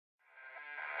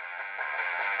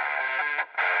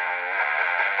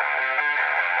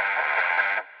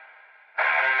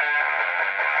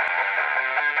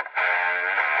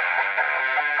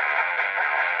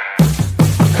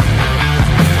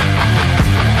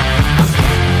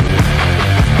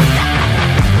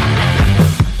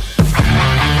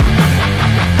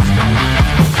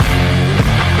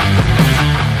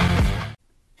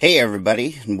Hey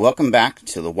everybody, and welcome back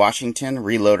to the Washington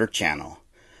Reloader channel.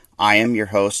 I am your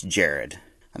host, Jared.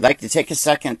 I'd like to take a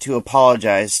second to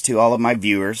apologize to all of my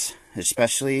viewers,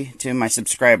 especially to my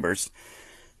subscribers,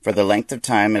 for the length of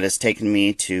time it has taken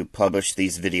me to publish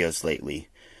these videos lately.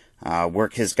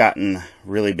 Work has gotten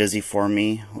really busy for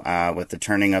me with the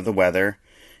turning of the weather,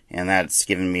 and that's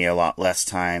given me a lot less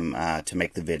time to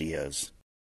make the videos.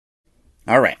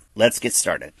 Alright, let's get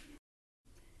started.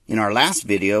 In our last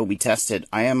video, we tested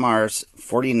IMR's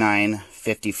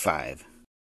 4955.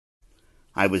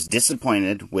 I was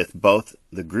disappointed with both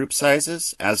the group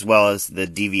sizes as well as the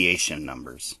deviation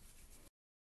numbers.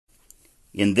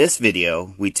 In this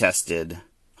video, we tested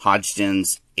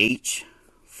Hodgdon's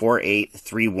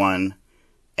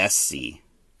H4831Sc.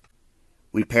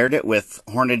 We paired it with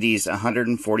Hornady's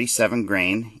 147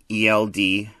 grain ELD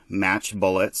match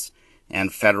bullets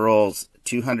and Federal's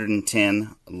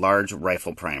 210 large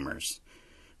rifle primers.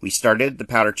 We started the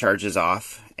powder charges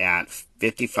off at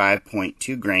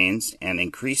 55.2 grains and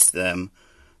increased them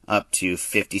up to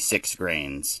 56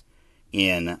 grains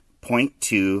in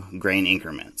 0.2 grain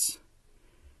increments.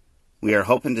 We are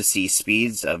hoping to see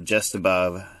speeds of just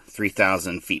above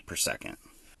 3,000 feet per second.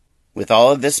 With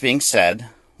all of this being said,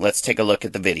 let's take a look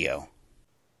at the video.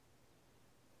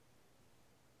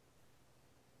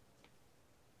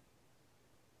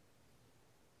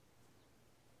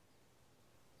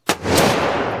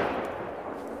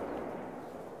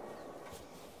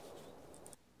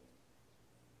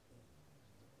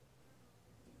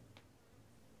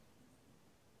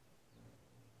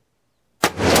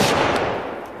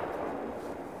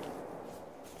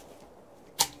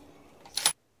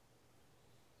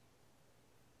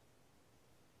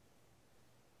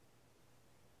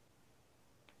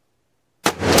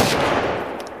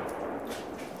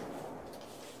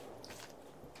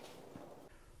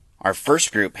 Our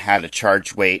first group had a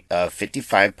charge weight of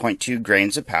 55.2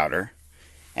 grains of powder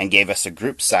and gave us a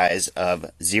group size of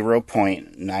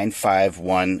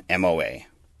 0.951 MOA.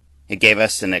 It gave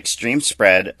us an extreme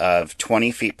spread of 20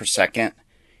 feet per second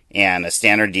and a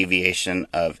standard deviation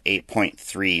of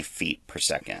 8.3 feet per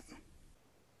second.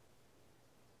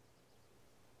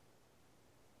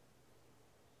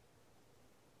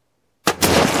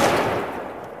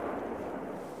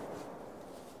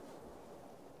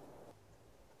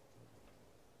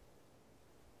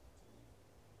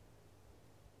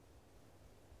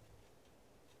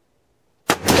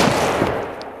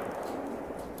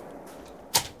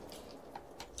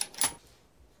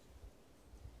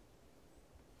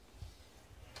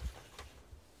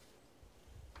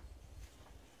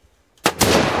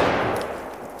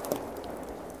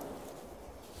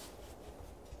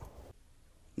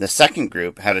 The second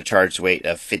group had a charge weight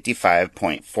of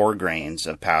 55.4 grains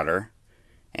of powder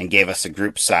and gave us a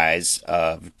group size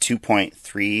of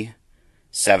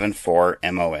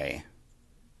 2.374 MOA.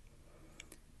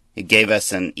 It gave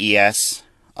us an ES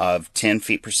of 10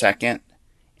 feet per second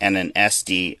and an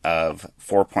SD of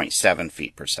 4.7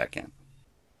 feet per second.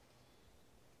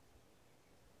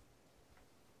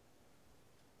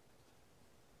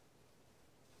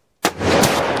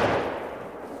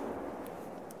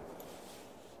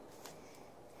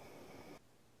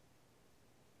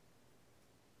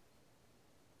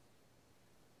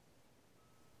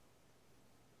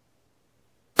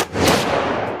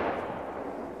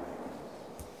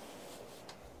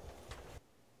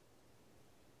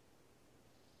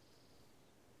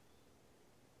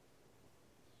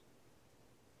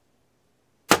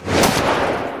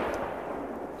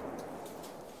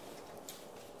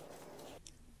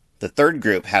 The third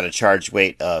group had a charge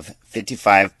weight of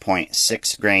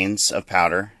 55.6 grains of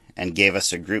powder and gave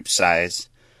us a group size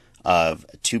of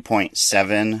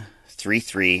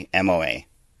 2.733 MOA.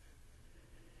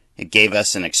 It gave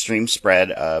us an extreme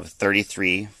spread of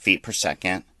 33 feet per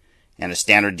second and a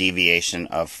standard deviation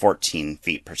of 14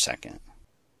 feet per second.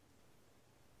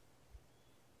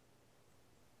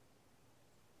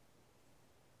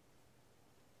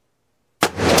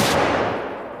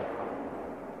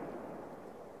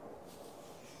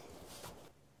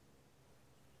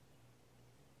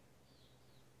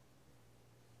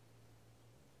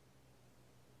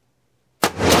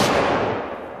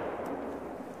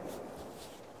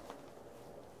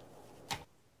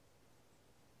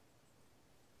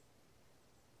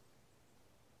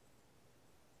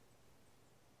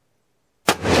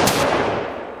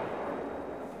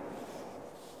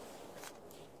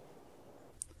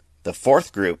 The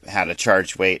fourth group had a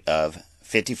charge weight of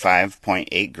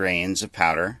 55.8 grains of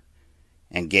powder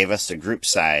and gave us a group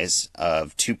size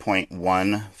of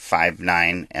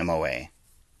 2.159 MOA.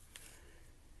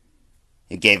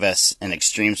 It gave us an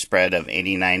extreme spread of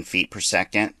 89 feet per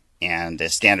second and a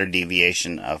standard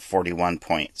deviation of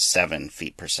 41.7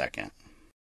 feet per second.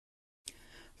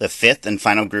 The fifth and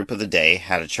final group of the day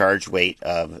had a charge weight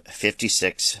of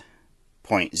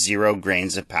 56.0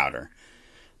 grains of powder,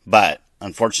 but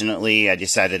unfortunately I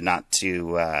decided not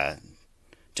to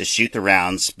shoot the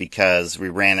rounds because we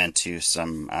ran into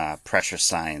some pressure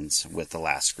signs with the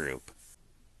last group.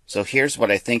 So here's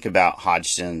what I think about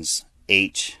Hodgdon's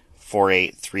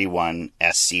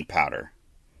H4831Sc powder.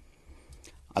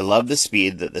 I love the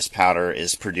speed that this powder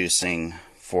is producing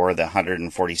for the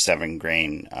 147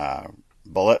 grain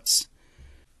bullets.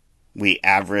 We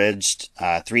averaged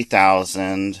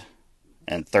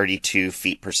 3,032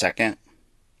 feet per second.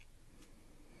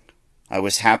 I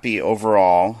was happy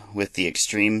overall with the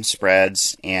extreme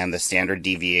spreads and the standard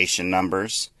deviation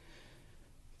numbers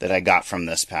that I got from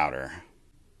this powder.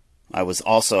 I was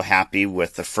also happy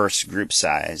with the first group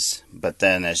size, but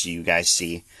then as you guys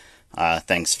see,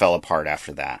 things fell apart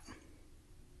after that.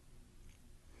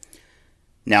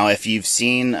 Now, if you've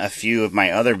seen a few of my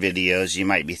other videos, you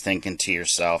might be thinking to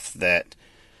yourself that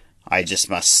I just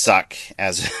must suck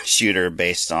as a shooter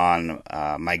based on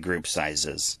my group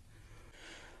sizes.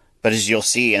 But as you'll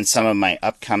see in some of my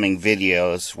upcoming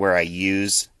videos where I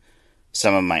use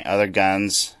some of my other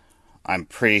guns, I'm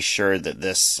pretty sure that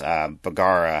this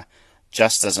Bergara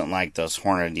just doesn't like those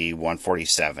Hornady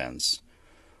 147s,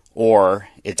 or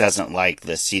it doesn't like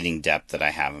the seating depth that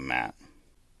I have them at.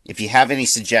 If you have any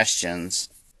suggestions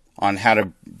on how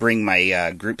to bring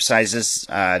my group sizes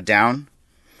down,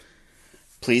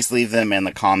 please leave them in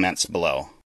the comments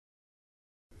below.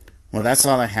 Well, that's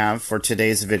all I have for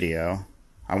today's video.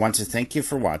 I want to thank you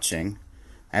for watching.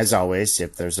 As always,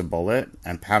 if there's a bullet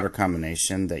and powder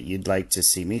combination that you'd like to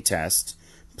see me test,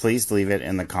 please leave it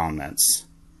in the comments.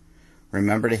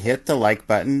 Remember to hit the like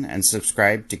button and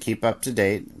subscribe to keep up to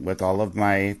date with all of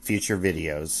my future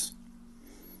videos.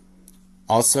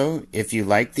 Also, if you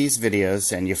like these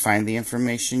videos and you find the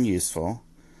information useful,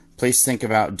 please think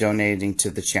about donating to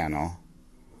the channel.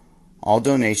 All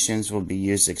donations will be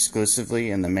used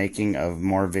exclusively in the making of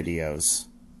more videos.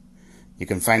 You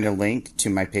can find a link to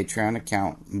my Patreon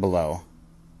account below.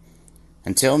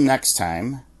 Until next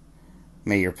time,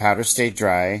 may your powder stay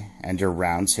dry and your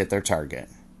rounds hit their target.